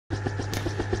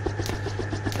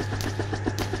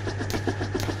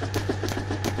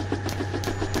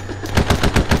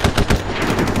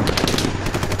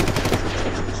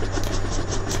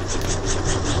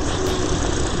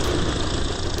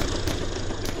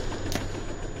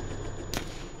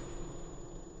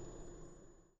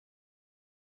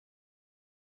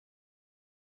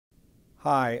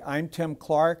Hi, I'm Tim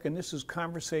Clark, and this is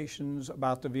Conversations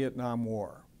about the Vietnam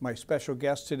War. My special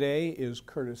guest today is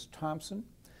Curtis Thompson.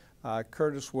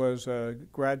 Curtis was a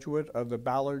graduate of the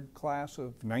Ballard class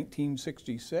of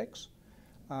 1966,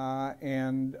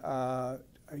 and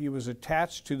he was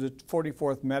attached to the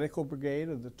 44th Medical Brigade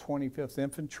of the 25th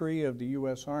Infantry of the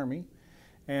U.S. Army.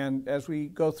 And as we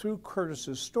go through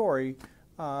Curtis's story,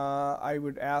 I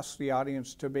would ask the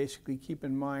audience to basically keep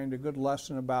in mind a good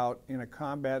lesson about in a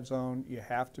combat zone, you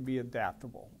have to be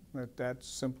adaptable. That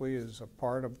simply is a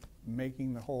part of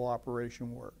making the whole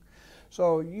operation work.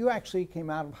 So you actually came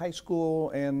out of high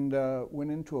school and went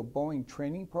into a Boeing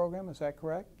training program, is that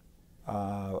correct?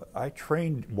 I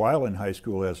trained while in high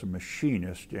school as a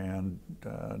machinist, and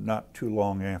not too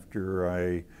long after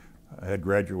I had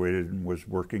graduated and was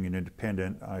working in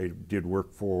independent, I did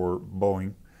work for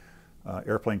Boeing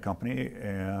airplane company,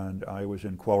 and I was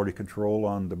in quality control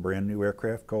on the brand new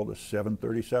aircraft called the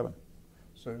 737.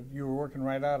 So you were working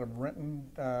right out of Renton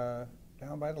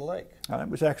down by the lake? It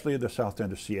was actually at the south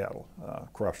end of Seattle,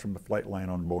 across from the flight line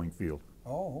on Boeing Field.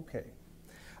 Oh, okay.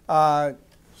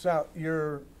 So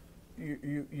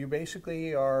you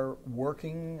basically are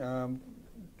working,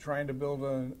 trying to build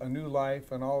a new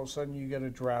life, and all of a sudden you get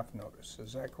a draft notice.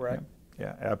 Is that correct?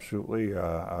 Yeah, absolutely.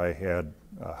 I had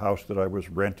a house that I was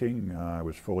renting. I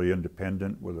was fully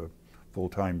independent with a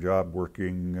full-time job,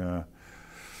 working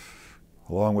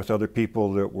along with other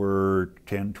people that were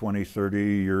 10, 20, 30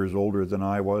 years older than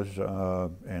I was,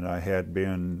 and I had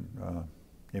been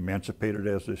emancipated,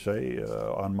 as they say,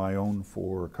 on my own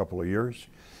for a couple of years.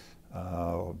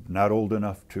 Not old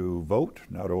enough to vote,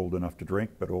 not old enough to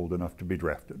drink, but old enough to be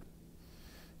drafted.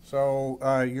 So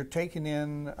you're taken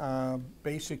in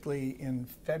basically in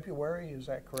February, is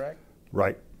that correct?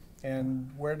 Right.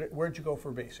 And where'd you go for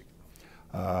basic?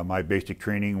 My basic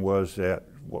training was at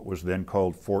what was then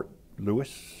called Fort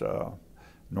Lewis,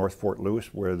 North Fort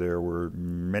Lewis, where there were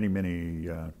many, many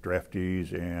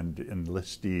draftees and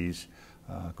enlistees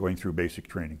going through basic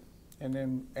training. And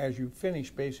then as you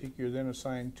finish basic, you're then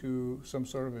assigned to some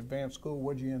sort of advanced school.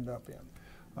 What'd you end up in?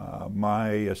 My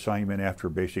assignment after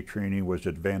basic training was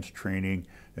advanced training,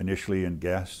 initially in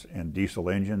gas and diesel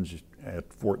engines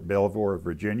at Fort Belvoir,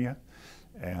 Virginia.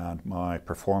 And my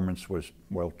performance was,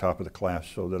 well, top of the class,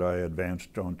 so that I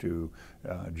advanced onto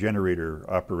generator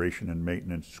operation and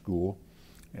maintenance school.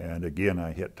 And again,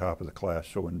 I hit top of the class.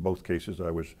 So in both cases,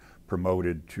 I was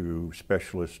promoted to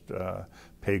specialist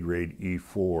pay grade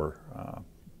E4.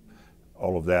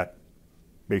 All of that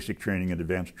basic training and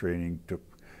advanced training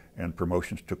and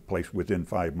promotions took place within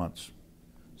 5 months.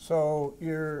 So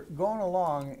you're going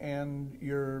along and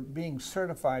you're being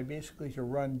certified basically to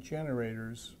run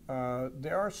generators.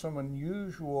 There are some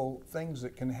unusual things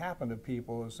that can happen to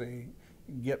people as they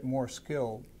get more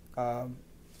skilled.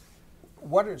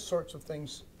 What are sorts of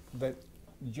things that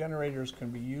generators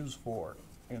can be used for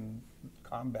in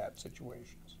combat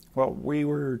situations? Well, we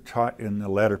were taught in the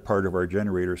latter part of our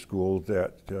generator school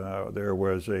that there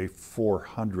was a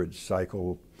 400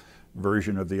 cycle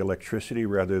version of the electricity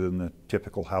rather than the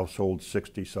typical household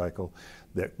 60 cycle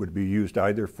that would be used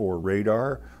either for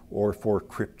radar or for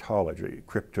cryptology,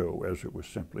 crypto as it was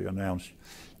simply announced.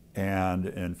 And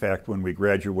in fact, when we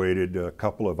graduated, a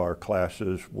couple of our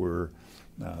classes were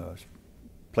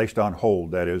placed on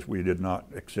hold. That is, we did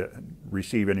not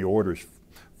receive any orders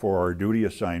for our duty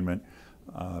assignment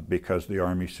because the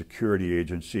Army Security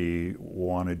Agency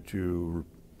wanted to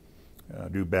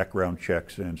do background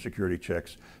checks and security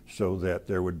checks so that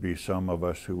there would be some of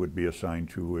us who would be assigned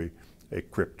to a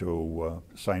crypto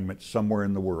assignment somewhere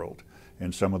in the world.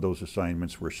 And some of those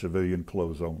assignments were civilian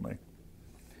clothes only.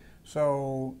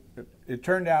 So it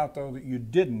turned out, though, that you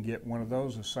didn't get one of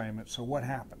those assignments. So what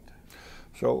happened?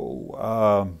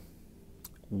 So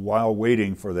while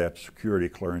waiting for that security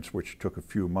clearance, which took a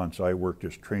few months, I worked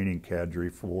as training cadre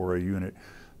for a unit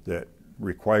that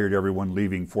required everyone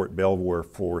leaving Fort Belvoir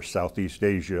for Southeast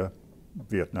Asia,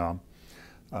 Vietnam,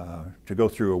 to go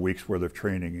through a week's worth of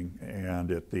training. And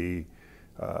at the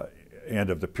end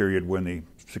of the period when the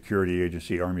security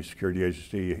agency, Army Security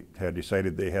Agency, had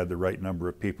decided they had the right number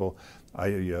of people, I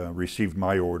received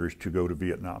my orders to go to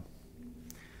Vietnam.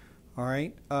 All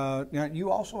right. Now,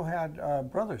 you also had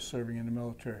brothers serving in the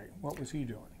military. What was he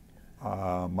doing?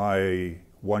 My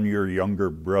 1 year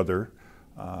younger brother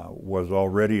was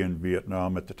already in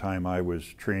Vietnam at the time I was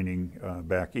training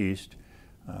back east.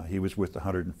 He was with the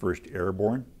 101st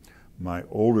Airborne. My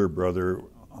older brother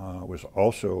was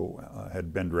also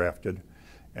had been drafted,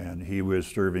 and he was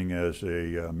serving as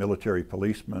a military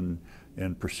policeman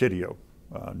in Presidio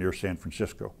near San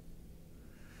Francisco.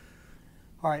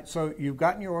 All right, so you've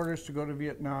gotten your orders to go to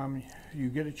Vietnam. You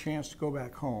get a chance to go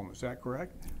back home. Is that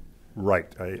correct?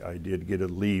 Right. I did get a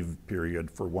leave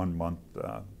period for 1 month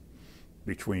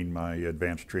between my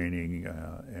advanced training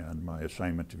and my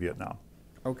assignment to Vietnam.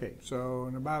 Okay, so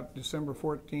in about December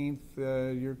 14th,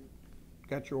 you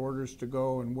got your orders to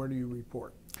go, and where do you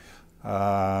report? Get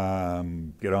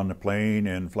on the plane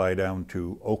and fly down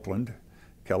to Oakland,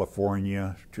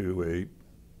 California, to a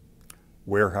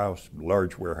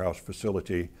large warehouse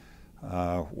facility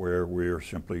where we're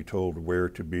simply told where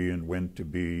to be and when to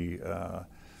be,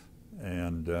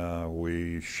 and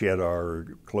we shed our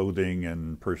clothing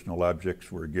and personal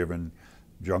objects. We're given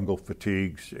jungle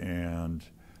fatigues, and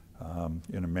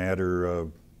in a matter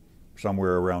of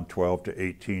somewhere around 12 to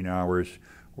 18 hours,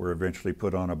 we're eventually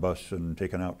put on a bus and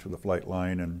taken out to the flight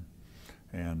line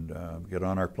and get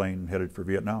on our plane and headed for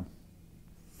Vietnam.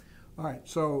 All right,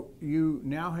 so you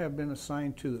now have been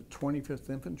assigned to the 25th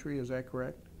Infantry, is that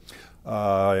correct?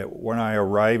 When I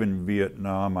arrive in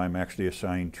Vietnam, I'm actually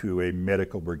assigned to a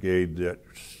medical brigade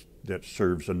that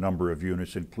serves a number of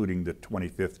units, including the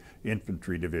 25th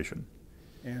Infantry Division.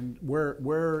 And where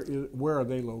are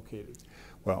they located?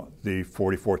 Well, the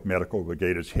 44th Medical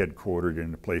Brigade is headquartered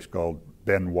in a place called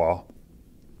Ben Hoa,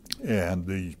 and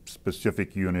the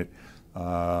specific unit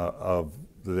of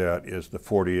that is the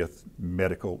 40th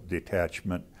Medical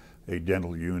Detachment, a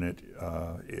dental unit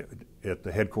at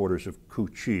the headquarters of Cu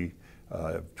Chi,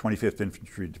 25th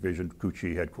Infantry Division, Cu Chi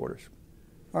headquarters.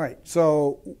 All right,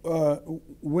 so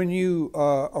when you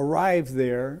arrive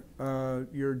there,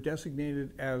 you're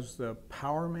designated as the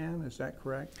power man, is that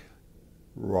correct?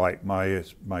 Right.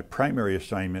 My primary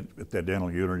assignment at that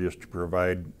dental unit is to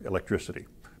provide electricity,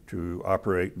 to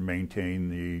operate and maintain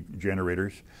the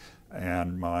generators,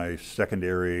 and my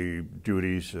secondary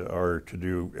duties are to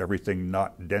do everything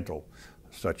not dental,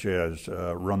 such as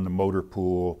run the motor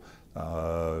pool,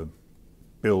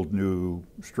 build new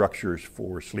structures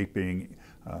for sleeping.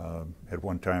 At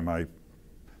one time I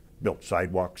built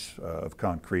sidewalks of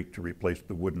concrete to replace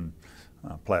the wooden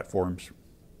platforms,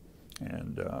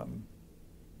 and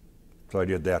so I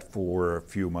did that for a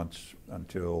few months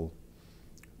until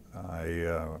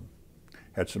I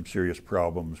had some serious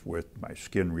problems with my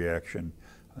skin reaction.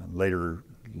 Later,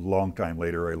 long time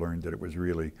later, I learned that it was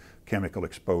really chemical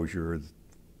exposure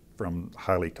from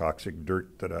highly toxic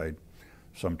dirt that I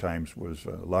sometimes was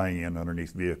lying in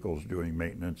underneath vehicles doing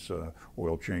maintenance,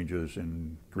 oil changes,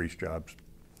 and grease jobs.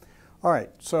 All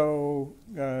right, so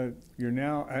you're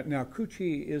now Cu Chi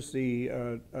is the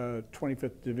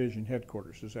 25th Division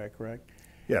headquarters, is that correct?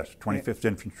 Yes, 25th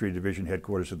Infantry Division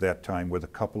headquarters at that time with a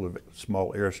couple of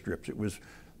small airstrips. It was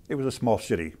a small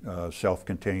city,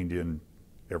 self-contained in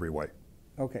every way.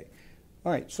 Okay.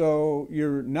 All right, so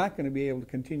you're not going to be able to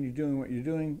continue doing what you're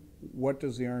doing. What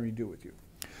does the Army do with you?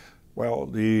 Well,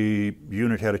 the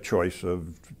unit had a choice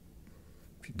of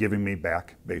giving me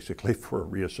back, basically, for a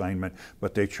reassignment,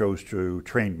 but they chose to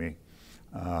train me.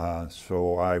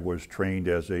 So I was trained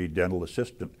as a dental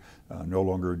assistant, no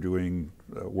longer doing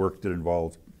work that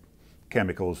involved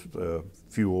chemicals,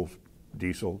 fuels,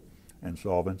 diesel, and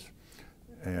solvents.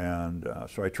 And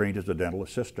so I trained as a dental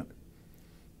assistant.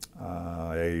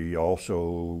 I also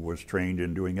was trained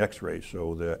in doing x-rays,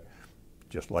 so that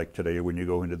just like today when you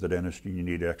go into the dentist and you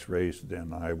need x-rays,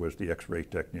 then I was the x-ray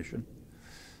technician.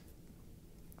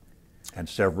 And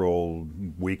several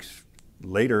weeks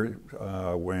later,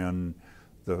 when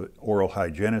the oral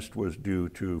hygienist was due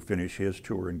to finish his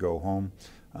tour and go home,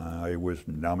 I was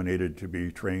nominated to be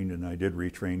trained, and I did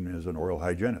retrain as an oral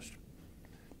hygienist.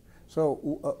 So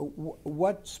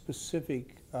what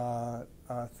specific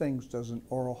things does an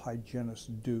oral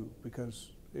hygienist do?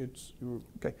 Because it's...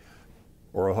 Okay.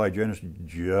 Oral hygienist,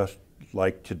 just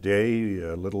like today,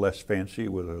 a little less fancy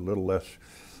with a little less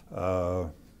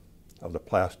of the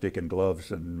plastic and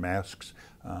gloves and masks,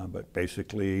 but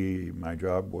basically my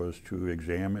job was to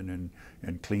examine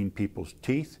and clean people's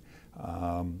teeth.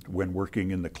 When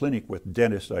working in the clinic with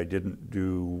dentists, I didn't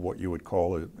do what you would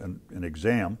call an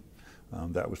exam.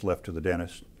 That was left to the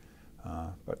dentist.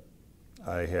 But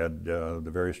I had the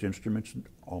various instruments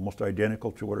almost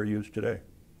identical to what are used today.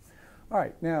 All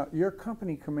right. Now, your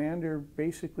company commander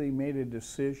basically made a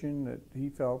decision that he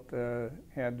felt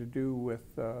had to do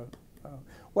with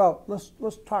well,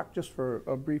 let's talk just for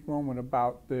a brief moment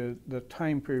about the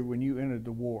time period when you entered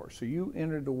the war. So you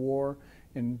entered the war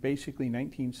in basically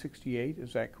 1968,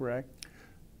 is that correct?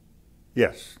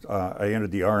 Yes, I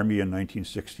entered the Army in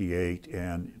 1968,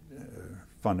 and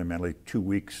fundamentally 2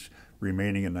 weeks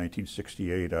remaining in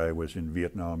 1968, I was in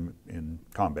Vietnam in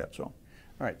combat zone.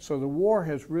 All right, so the war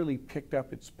has really picked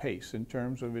up its pace in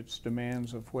terms of its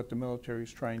demands of what the military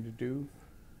is trying to do?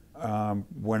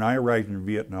 When I arrived in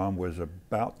Vietnam was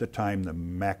about the time the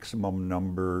maximum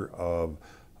number of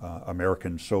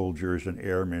American soldiers and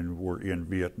airmen were in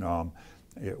Vietnam.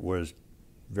 It was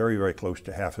very, very close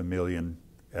to 500,000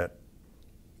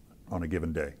 on a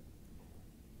given day.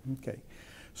 Okay.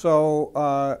 So,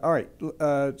 all right.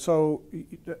 So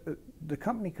the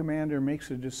company commander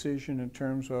makes a decision in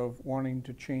terms of wanting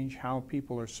to change how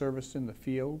people are serviced in the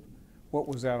field. What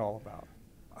was that all about?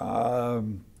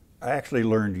 I actually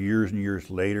learned years and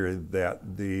years later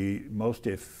that the most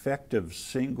effective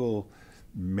single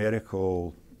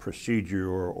medical procedure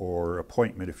or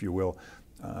appointment, if you will,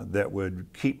 that would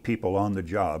keep people on the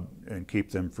job and keep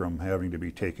them from having to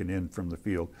be taken in from the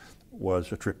field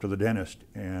was a trip to the dentist.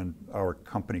 And our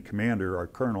company commander, our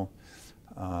colonel,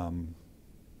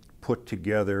 put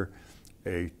together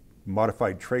a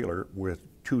modified trailer with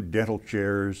 2 dental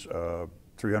chairs, a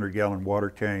 300-gallon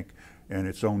water tank, and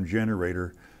its own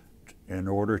generator in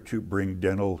order to bring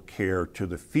dental care to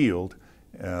the field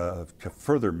to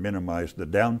further minimize the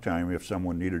downtime. If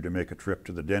someone needed to make a trip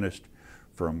to the dentist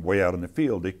from way out in the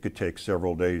field, it could take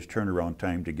several days turnaround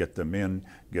time to get them in,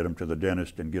 get them to the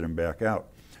dentist, and get them back out.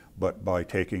 But by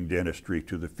taking dentistry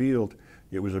to the field,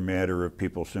 it was a matter of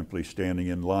people simply standing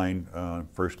in line,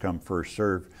 first come, first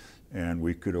serve, and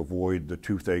we could avoid the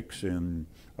toothaches and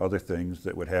other things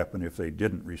that would happen if they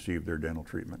didn't receive their dental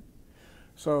treatment.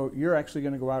 So you're actually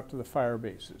going to go out to the fire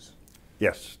bases.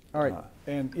 Yes. All right.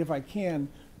 And if I can,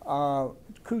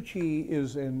 Cu Chi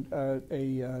is in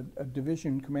a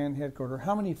division command headquarters.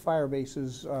 How many fire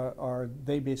bases are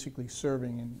they basically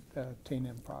serving in Tay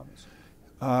Ninh province?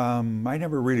 I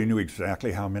never really knew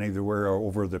exactly how many there were.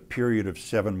 Over the period of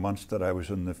 7 months that I was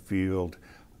in the field,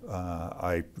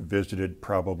 I visited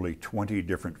probably 20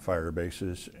 different fire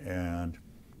bases, and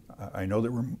I know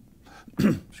there were,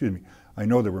 excuse me, I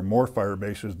know there were more fire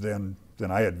bases than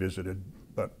I had visited,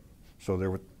 but so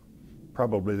there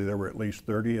were at least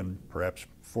 30 and perhaps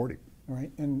 40. All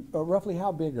right, and roughly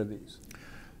how big are these?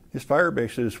 His fire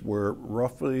bases were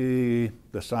roughly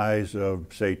the size of,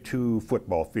 say, 2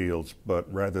 football fields,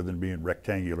 but rather than being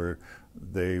rectangular,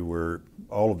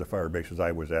 all of the fire bases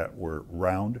I was at were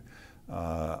round.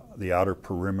 The outer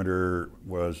perimeter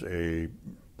was a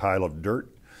pile of dirt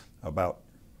about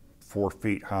 4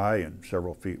 feet high and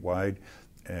several feet wide,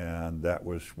 and that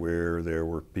was where there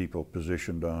were people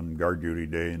positioned on guard duty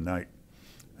day and night.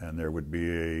 And there would be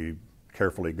a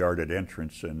carefully guarded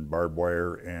entrance and barbed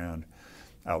wire, and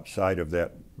outside of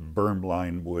that berm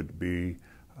line would be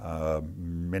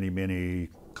many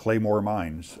claymore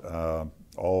mines,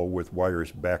 all with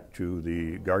wires back to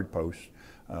the guard posts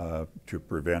to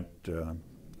prevent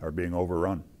our being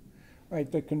overrun. Right,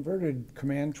 the converted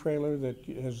command trailer that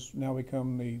has now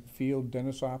become the field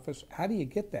dentist office, how do you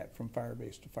get that from fire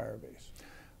base to fire base?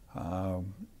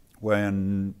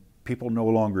 When people no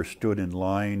longer stood in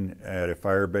line at a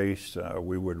fire base,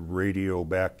 we would radio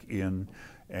back in,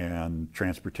 and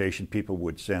transportation people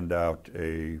would send out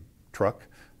a truck,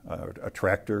 a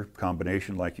tractor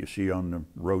combination like you see on the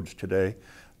roads today,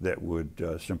 that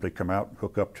would simply come out,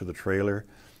 hook up to the trailer,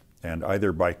 and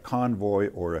either by convoy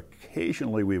or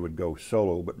occasionally we would go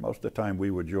solo, but most of the time we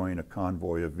would join a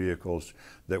convoy of vehicles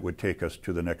that would take us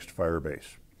to the next fire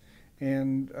base.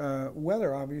 And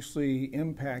weather obviously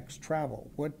impacts travel.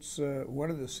 What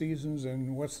are the seasons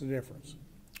and what's the difference?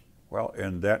 Well,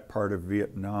 in that part of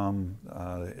Vietnam,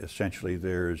 essentially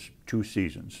there's 2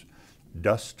 seasons,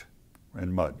 dust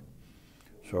and mud.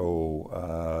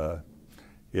 So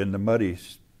in the muddy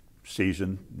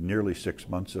season, nearly 6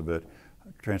 months of it,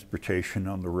 transportation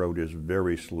on the road is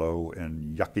very slow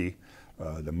and yucky.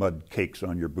 The mud cakes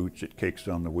on your boots, it cakes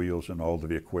on the wheels and all of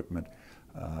the equipment,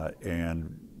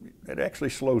 and it actually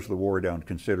slows the war down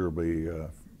considerably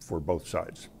for both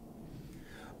sides.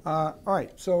 All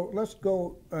right, so let's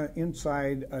go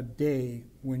inside a day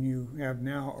when you have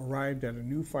now arrived at a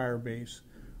new fire base.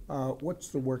 What's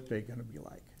the workday going to be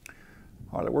like?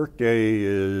 Well, the workday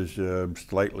is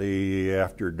slightly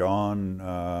after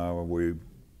dawn. We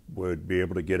would be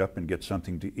able to get up and get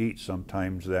something to eat.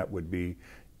 Sometimes that would be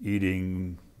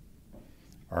eating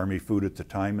Army food. At the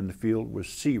time in the field was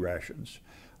C rations.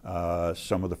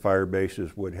 Some of the fire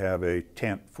bases would have a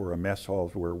tent for a mess hall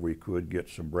where we could get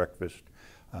some breakfast.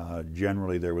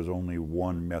 Generally there was only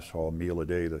 1 mess hall meal a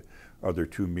day. The other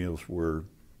 2 meals were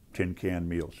tin can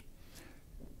meals.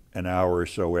 An hour or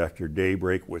so after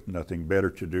daybreak, with nothing better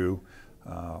to do,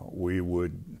 we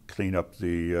would clean up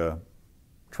the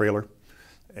trailer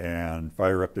and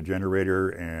fire up the generator,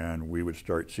 and we would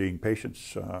start seeing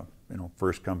patients,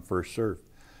 first come, first serve.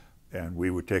 And we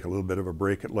would take a little bit of a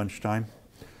break at lunchtime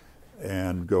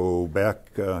and go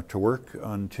back to work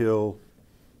until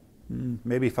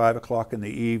maybe 5 o'clock in the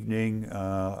evening,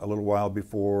 a little while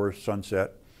before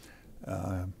sunset,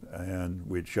 and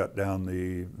we'd shut down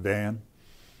the van,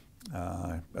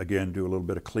 again do a little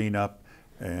bit of cleanup,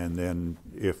 and then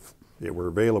if it were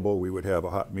available we would have a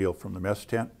hot meal from the mess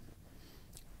tent,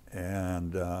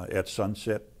 and at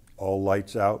sunset all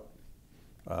lights out,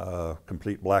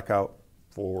 complete blackout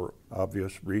for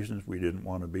obvious reasons. We didn't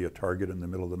want to be a target in the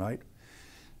middle of the night.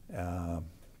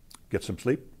 Get some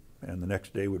sleep, and the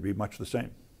next day would be much the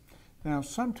same. Now,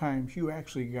 sometimes you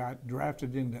actually got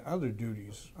drafted into other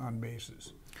duties on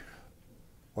bases.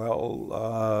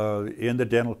 Well, in the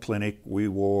dental clinic, we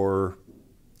wore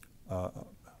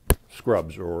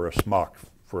scrubs or a smock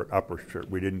for an upper shirt.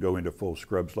 We didn't go into full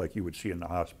scrubs like you would see in the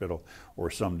hospital or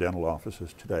some dental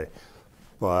offices today.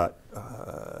 But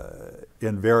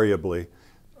invariably,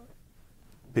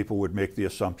 people would make the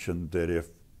assumption that if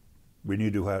we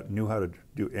knew how to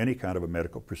do any kind of a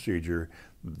medical procedure,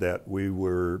 that we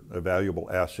were a valuable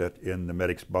asset in the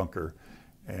medic's bunker.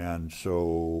 And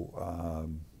so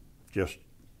just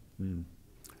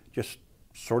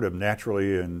sort of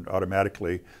naturally and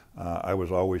automatically, I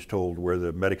was always told where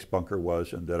the medic's bunker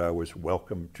was and that I was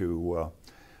welcome to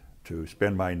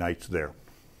spend my nights there.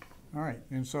 All right,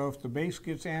 and so if the base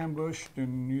gets ambushed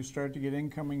and you start to get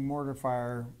incoming mortar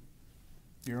fire,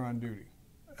 you're on duty.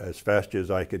 As fast as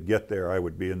I could get there, I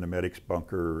would be in the medic's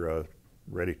bunker,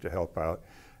 ready to help out.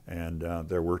 And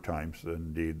there were times,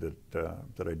 indeed,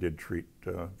 that I did treat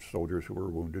soldiers who were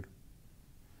wounded.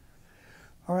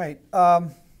 All right.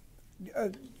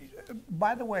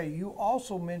 By the way, you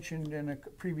also mentioned in a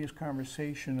previous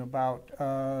conversation about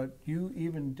you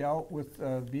even dealt with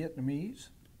Vietnamese.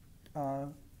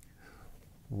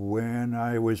 When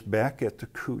I was back at the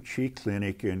Cu Chi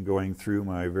Clinic and going through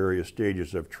my various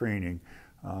stages of training,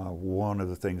 one of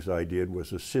the things I did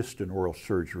was assist in oral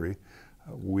surgery.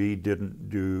 We didn't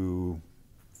do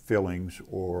fillings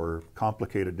or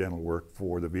complicated dental work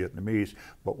for the Vietnamese,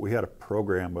 but we had a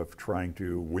program of trying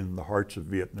to win the hearts of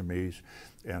Vietnamese,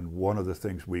 and one of the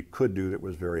things we could do that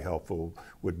was very helpful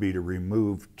would be to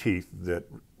remove teeth that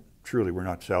truly were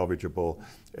not salvageable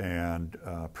and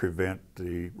prevent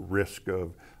the risk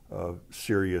of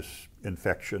serious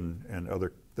infection and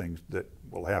other things that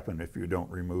will happen if you don't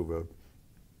remove a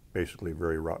basically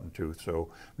very rotten tooth.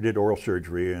 So we did oral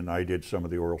surgery, and I did some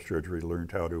of the oral surgery,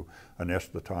 learned how to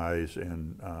anesthetize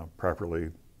and properly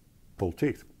pull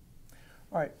teeth.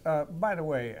 All right, by the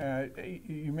way,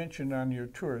 you mentioned on your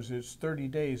tours it's 30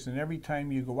 days, and every time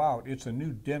you go out, it's a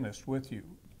new dentist with you.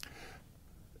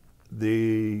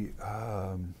 The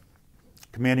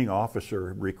commanding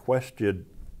officer requested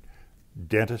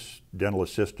dentists, dental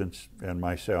assistants, and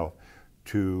myself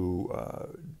to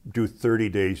do 30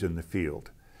 days in the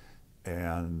field.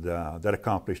 And that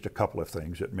accomplished a couple of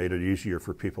things. It made it easier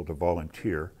for people to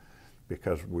volunteer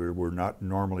because we're not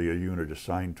normally a unit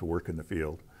assigned to work in the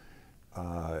field.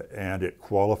 And it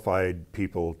qualified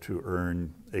people to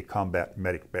earn a combat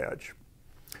medic badge.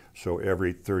 So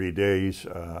every 30 days,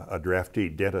 a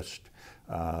draftee dentist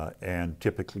and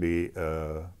typically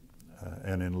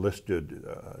an enlisted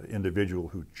individual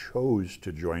who chose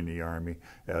to join the Army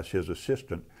as his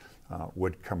assistant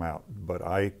would come out. But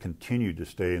I continued to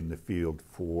stay in the field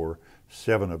for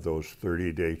 7 of those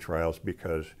 30-day trials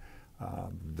because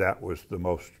that was the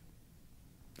most,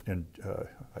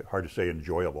 hard to say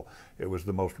enjoyable, it was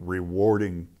the most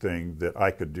rewarding thing that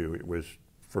I could do. It was,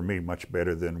 for me, much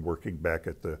better than working back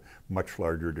at the much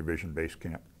larger division base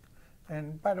camp.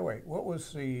 And by the way, what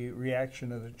was the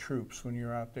reaction of the troops when you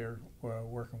were out there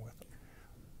working with them?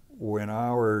 When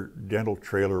our dental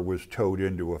trailer was towed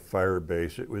into a fire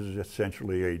base, it was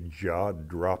essentially a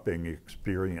jaw-dropping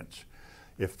experience.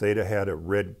 If they'd have had a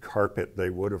red carpet, they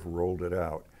would have rolled it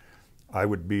out. I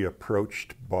would be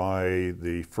approached by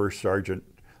the first sergeant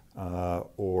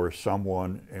or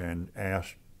someone and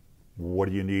asked, "What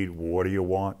do you need? What do you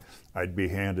want?" I'd be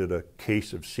handed a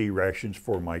case of C rations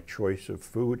for my choice of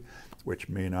food, which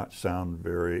may not sound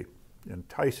very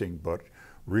enticing, but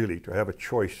really to have a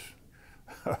choice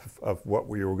of what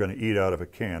we were going to eat out of a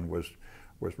can was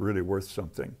really worth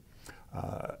something.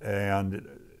 And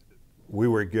we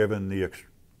were given the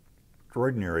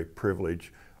extraordinary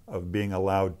privilege of being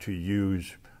allowed to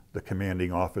use the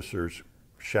commanding officer's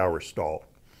shower stall,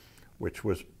 which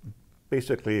was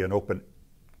basically an open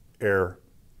air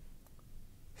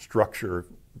structure,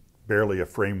 barely a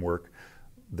framework,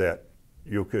 that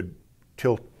you could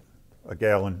tilt a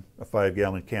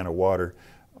 5-gallon can of water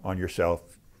on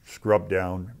yourself, scrub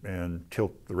down, and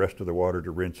tilt the rest of the water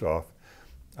to rinse off,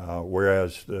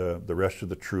 whereas the rest of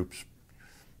the troops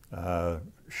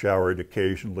showered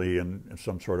occasionally in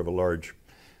some sort of a large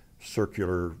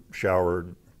circular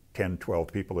shower 10,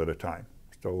 12 people at a time.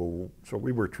 So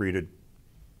we were treated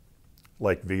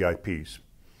like VIPs.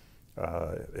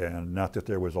 And not that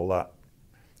there was a lot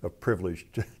of privilege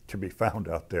to be found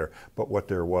out there, but what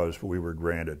there was, we were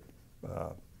granted.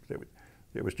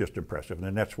 It was just impressive.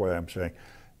 And that's why I'm saying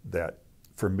that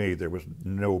for me, there was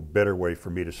no better way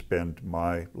for me to spend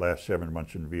my last 7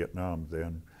 months in Vietnam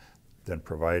than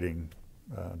providing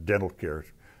dental care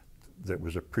that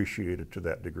was appreciated to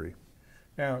that degree.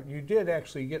 Now, you did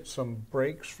actually get some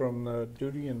breaks from the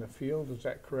duty in the field, is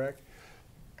that correct?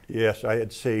 Yes, I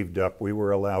had saved up. We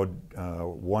were allowed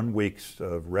 1 week's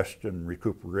of rest and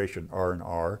recuperation,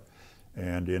 R&R,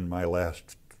 and in my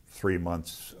last 3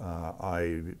 months,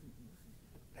 I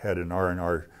had an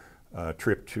R&R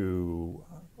trip to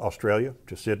Australia,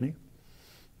 to Sydney,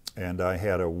 and I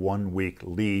had a 1 week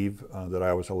leave that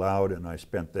I was allowed, and I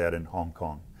spent that in Hong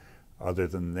Kong. Other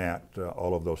than that,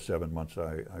 all of those 7 months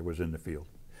I was in the field.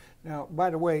 Now, by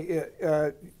the way,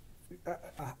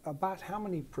 about how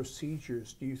many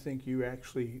procedures do you think you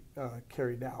actually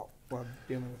carried out while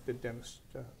dealing with the dentist?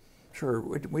 Sure.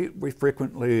 We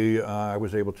frequently, I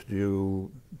was able to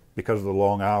do, because of the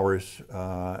long hours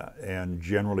and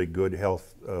generally good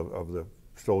health of the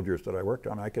soldiers that I worked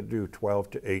on, I could do 12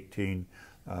 to 18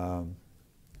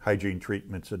 hygiene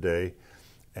treatments a day,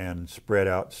 and spread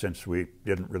out, since we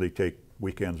didn't really take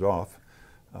weekends off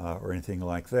or anything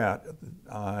like that.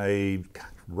 I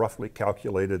roughly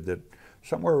calculated that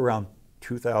somewhere around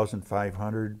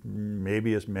 2,500,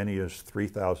 maybe as many as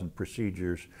 3,000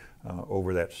 procedures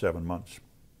over that 7 months.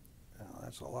 Oh,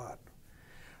 that's a lot.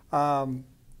 All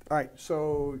right,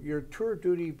 so your tour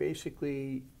duty,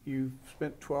 basically, you've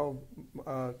spent 12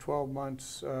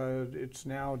 months. It's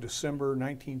now December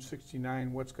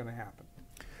 1969. What's going to happen?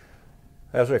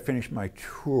 As I finished my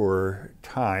tour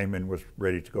time and was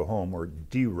ready to go home, or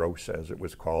DEROS as it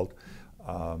was called,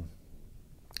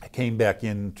 I came back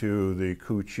into the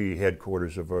Cu Chi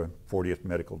headquarters of a 40th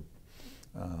Medical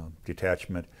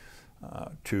Detachment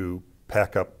to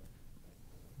pack up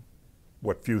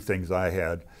what few things I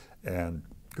had and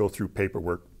go through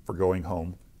paperwork for going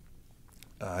home.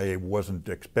 I wasn't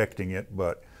expecting it,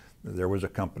 but there was a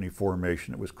company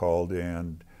formation, it was called,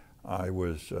 and I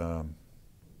was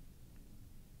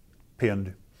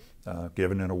pinned,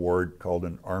 given an award called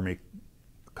an Army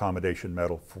Accommodation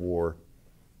Medal for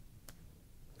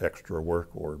extra work,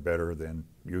 or better than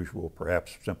usual,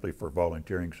 perhaps simply for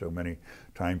volunteering so many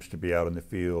times to be out in the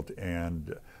field.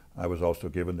 And I was also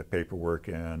given the paperwork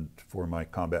and for my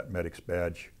combat medics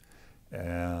badge.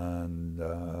 And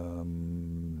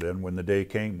then when the day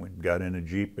came, we got in a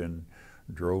Jeep and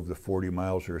drove the 40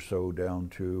 miles or so down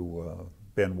to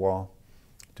Benoit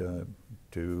to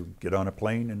get on a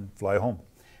plane and fly home.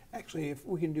 Actually, if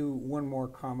we can do one more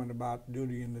comment about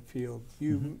duty in the field.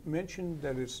 You mentioned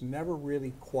that it's never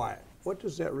really quiet. What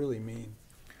does that really mean?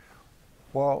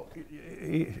 Well,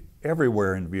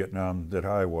 everywhere in Vietnam that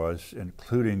I was,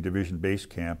 including Division Base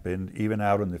Camp, and even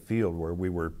out in the field where we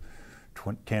were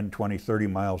 10, 20, 30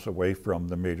 miles away from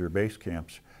the major base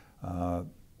camps,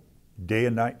 day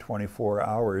and night, 24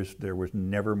 hours, there was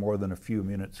never more than a few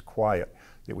minutes quiet.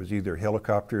 It was either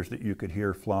helicopters that you could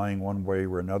hear flying one way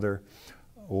or another,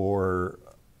 or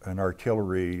an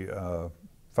artillery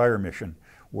fire mission,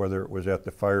 whether it was at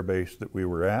the fire base that we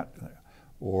were at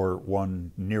or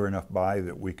one near enough by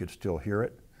that we could still hear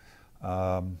it.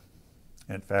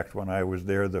 In fact, when I was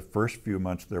there the first few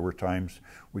months, there were times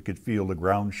we could feel the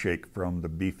ground shake from the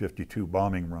B-52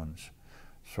 bombing runs.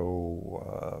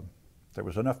 So there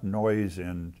was enough noise,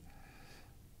 and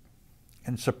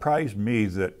surprised me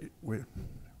that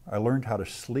I learned how to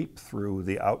sleep through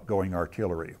the outgoing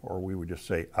artillery, or we would just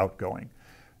say outgoing,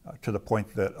 to the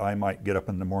point that I might get up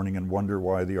in the morning and wonder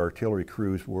why the artillery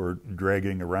crews were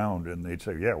dragging around, and they'd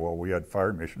say, yeah, well, we had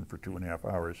fire mission for 2.5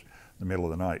 hours in the middle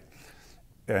of the night.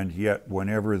 And yet,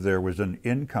 whenever there was an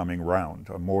incoming round,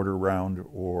 a mortar round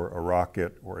or a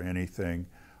rocket or anything,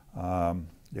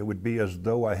 it would be as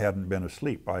though I hadn't been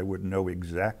asleep. I would know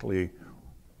exactly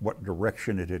what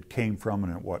direction it had came from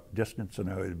and at what distance, and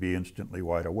I would be instantly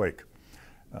wide awake.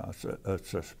 So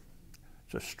it's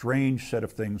a strange set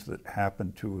of things that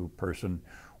happen to a person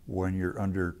when you're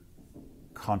under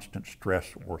constant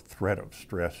stress or threat of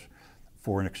stress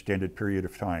for an extended period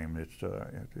of time.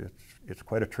 It's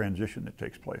quite a transition that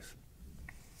takes place.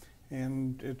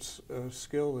 And it's a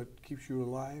skill that keeps you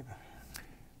alive?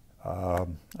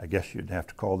 I guess you'd have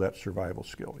to call that survival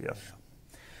skill, yes. Yeah.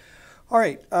 All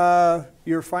right,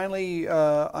 you're finally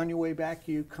on your way back.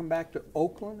 You come back to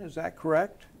Oakland, is that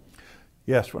correct?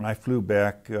 Yes, when I flew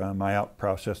back, my out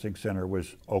processing center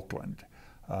was Oakland.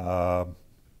 That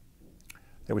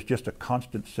it was just a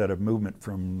constant set of movement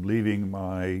from leaving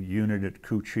my unit at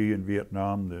Cu Chi in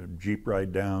Vietnam, the Jeep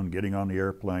ride down, getting on the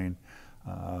airplane,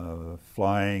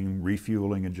 flying,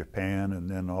 refueling in Japan, and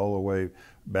then all the way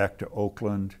back to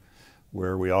Oakland,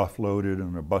 where we offloaded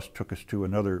and a bus took us to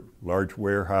another large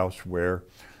warehouse where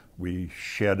we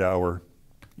shed our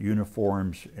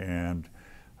uniforms and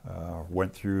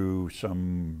went through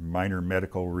some minor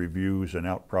medical reviews and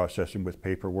out processing with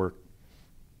paperwork.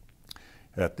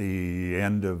 At the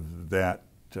end of that,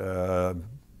 and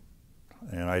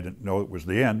I didn't know it was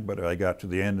the end, but I got to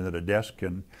the end of the desk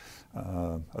and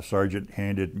a sergeant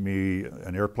handed me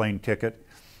an airplane ticket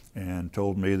and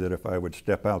told me that if I would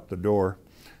step out the door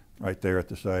right there at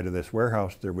the side of this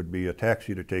warehouse, there would be a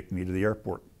taxi to take me to the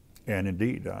airport. And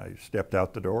indeed, I stepped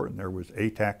out the door and there was a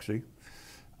taxi.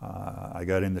 I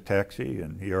got in the taxi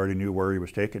and he already knew where he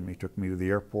was taking me, took me to the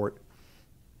airport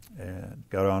and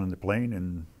got on the plane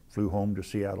and flew home to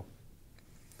Seattle.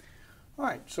 All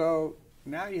right, so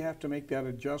now you have to make that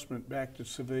adjustment back to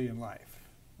civilian life.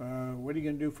 What are you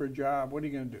going to do for a job? What are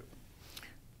you going to do?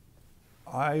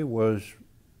 I was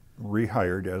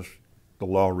rehired as the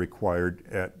law required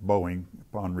at Boeing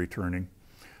upon returning.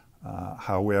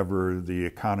 However, the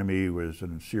economy was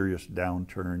in a serious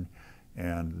downturn,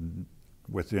 and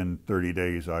within 30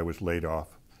 days I was laid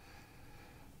off.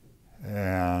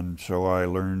 And so I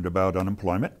learned about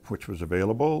unemployment, which was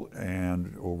available,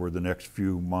 and over the next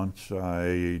few months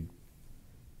I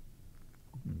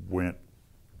went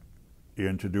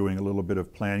into doing a little bit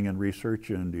of planning and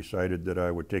research and decided that I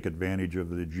would take advantage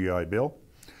of the GI Bill.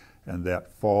 And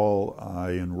that fall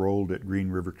I enrolled at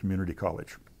Green River Community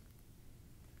College.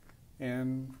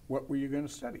 And what were you going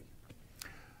to study?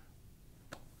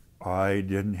 I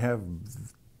didn't have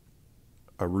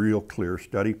a real clear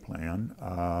study plan.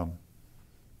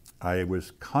 I was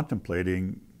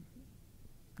contemplating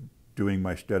doing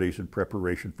my studies in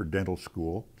preparation for dental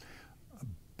school,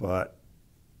 but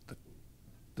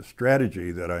the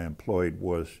strategy that I employed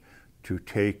was to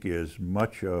take as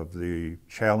much of the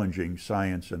challenging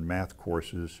science and math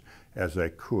courses as I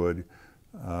could,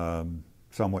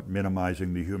 somewhat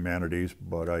minimizing the humanities,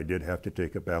 but I did have to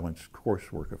take a balanced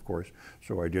coursework, of course.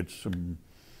 So I did some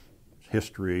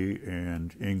history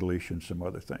and English and some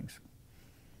other things.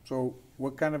 So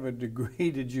what kind of a degree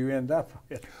did you end up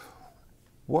with?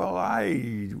 Well,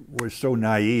 I was so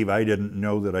naive, I didn't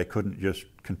know that I couldn't just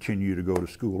continue to go to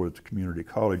school at the community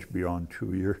college beyond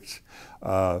 2 years.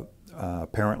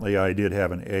 Apparently I did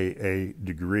have an AA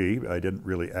degree. I didn't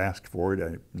really ask for it.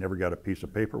 I never got a piece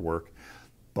of paperwork.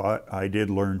 But I did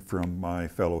learn from my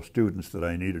fellow students that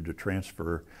I needed to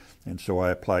transfer. And so I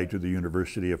applied to the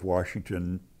University of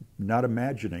Washington, not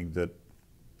imagining that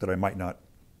I might not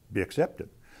be accepted.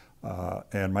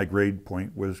 And my grade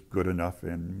point was good enough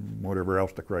and whatever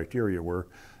else the criteria were.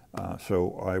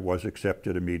 So I was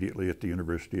accepted immediately at the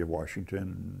University of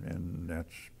Washington, and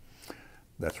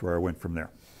that's where I went from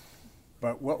there.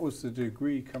 But what was the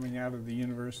degree coming out of the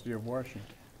University of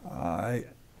Washington?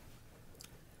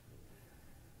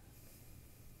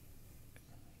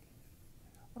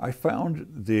 I found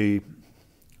the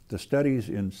studies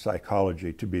in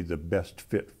psychology to be the best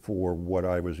fit for what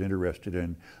I was interested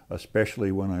in,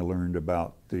 especially when I learned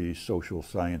about the social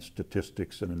science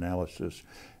statistics and analysis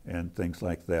and things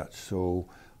like that. So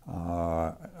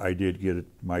I did get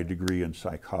my degree in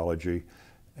psychology,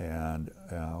 and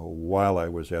while I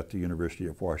was at the University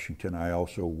of Washington, I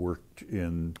also worked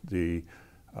in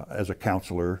as a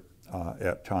counselor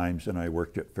at times, and I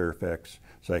worked at Fairfax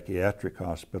Psychiatric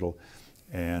Hospital.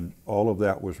 And all of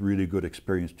that was really good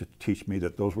experience to teach me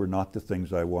that those were not the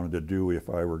things I wanted to do if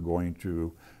I were going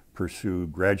to pursue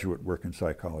graduate work in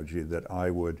psychology, that I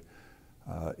would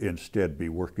instead be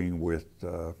working with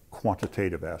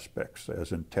quantitative aspects,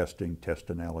 as in testing, test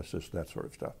analysis, that sort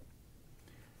of stuff.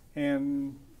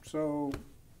 And so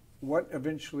what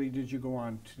eventually did you go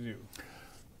on to do?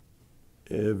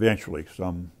 Eventually,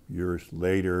 some years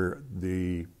later,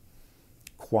 the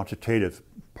quantitative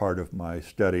part of my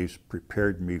studies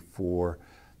prepared me for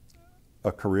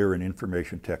a career in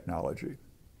information technology.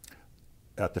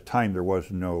 At the time, there was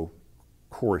no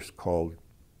course called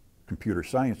computer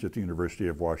science at the University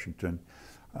of Washington,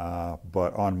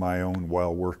 but on my own,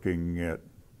 while working at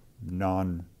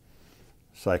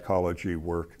non-psychology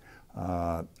work,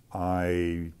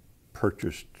 I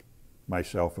purchased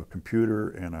myself a computer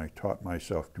and I taught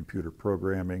myself computer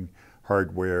programming,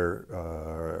 hardware.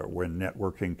 When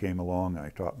networking came along, I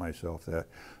taught myself that.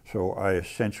 So I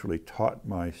essentially taught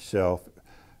myself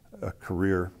a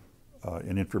career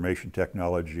in information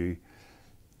technology,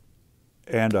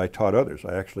 and I taught others.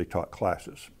 I actually taught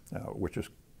classes, which is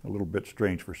a little bit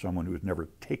strange for someone who has never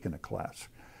taken a class.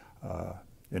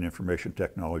 in information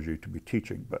technology to be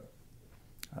teaching, but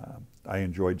I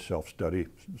enjoyed self-study,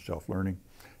 self-learning,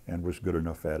 and was good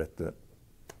enough at it that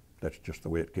that's just the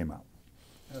way it came out.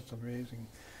 That's amazing.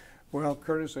 Well,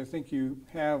 Curtis, I think you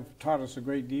have taught us a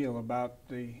great deal about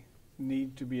the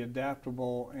need to be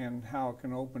adaptable and how it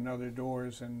can open other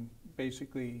doors and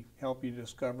basically help you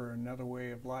discover another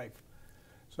way of life.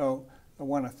 So I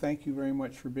want to thank you very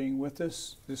much for being with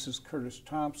us. This is Curtis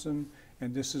Thompson,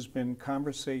 and this has been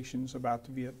Conversations about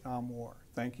the Vietnam War.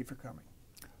 Thank you for coming.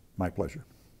 My pleasure.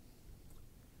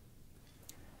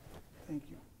 Thank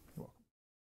you.